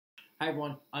Hi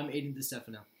everyone, I'm Aidan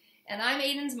and And I'm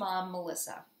Aidan's mom,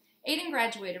 Melissa. Aidan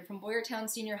graduated from Boyertown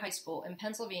Senior High School in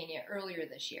Pennsylvania earlier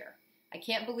this year. I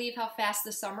can't believe how fast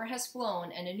the summer has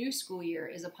flown and a new school year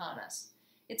is upon us.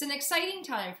 It's an exciting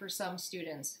time for some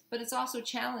students, but it's also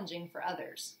challenging for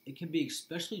others. It can be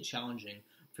especially challenging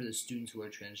for the students who are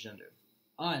transgender.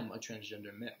 I'm a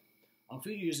transgender male. A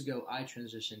few years ago, I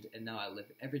transitioned and now I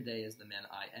live every day as the man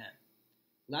I am.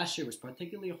 Last year was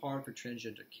particularly hard for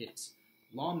transgender kids.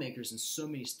 Lawmakers in so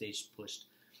many states pushed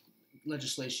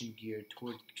legislation geared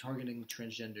toward targeting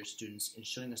transgender students and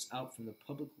shutting us out from the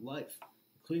public life,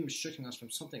 including restricting us from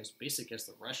something as basic as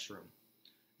the restroom.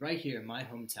 Right here in my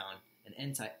hometown, an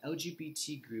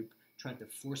anti-LGBT group tried to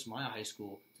force my high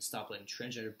school to stop letting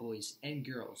transgender boys and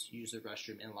girls use the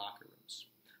restroom in locker rooms.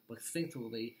 But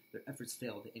thankfully, their efforts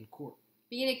failed in court.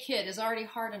 Being a kid is already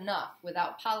hard enough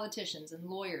without politicians and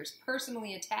lawyers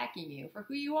personally attacking you for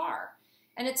who you are.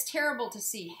 And it's terrible to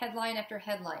see headline after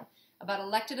headline about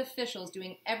elected officials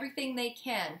doing everything they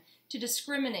can to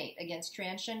discriminate against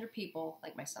transgender people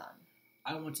like my son.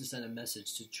 I want to send a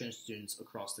message to trans students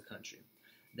across the country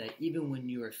that even when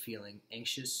you are feeling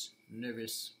anxious,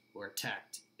 nervous, or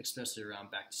attacked, especially around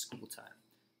back to school time,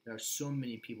 there are so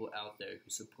many people out there who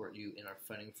support you and are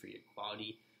fighting for your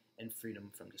equality and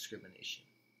freedom from discrimination.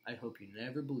 I hope you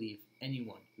never believe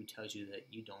anyone who tells you that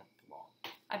you don't belong.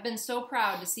 I've been so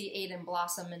proud to see Aidan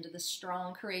blossom into the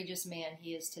strong, courageous man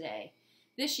he is today.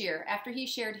 This year, after he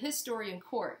shared his story in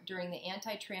court during the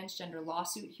anti-transgender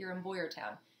lawsuit here in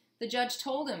Boyertown, the judge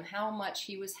told him how much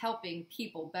he was helping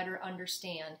people better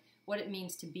understand what it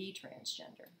means to be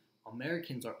transgender.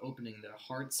 Americans are opening their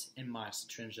hearts and minds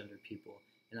to transgender people,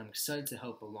 and I'm excited to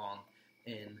help along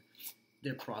in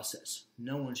their process.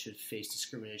 No one should face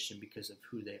discrimination because of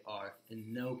who they are,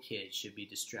 and no kid should be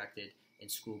distracted in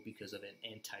school because of an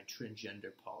anti-transgender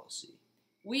policy.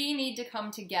 We need to come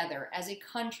together as a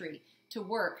country to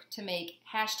work to make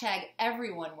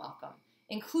 #everyone welcome,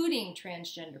 including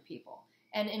transgender people,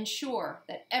 and ensure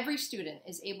that every student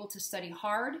is able to study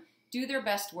hard, do their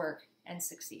best work, and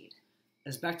succeed.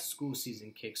 As back to school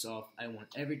season kicks off, I want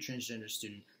every transgender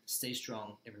student to stay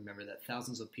strong and remember that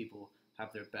thousands of people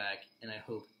have their back, and I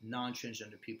hope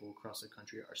non-transgender people across the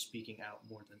country are speaking out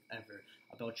more than ever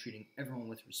about treating everyone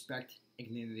with respect and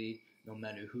dignity no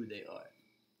matter who they are.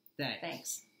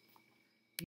 Thanks.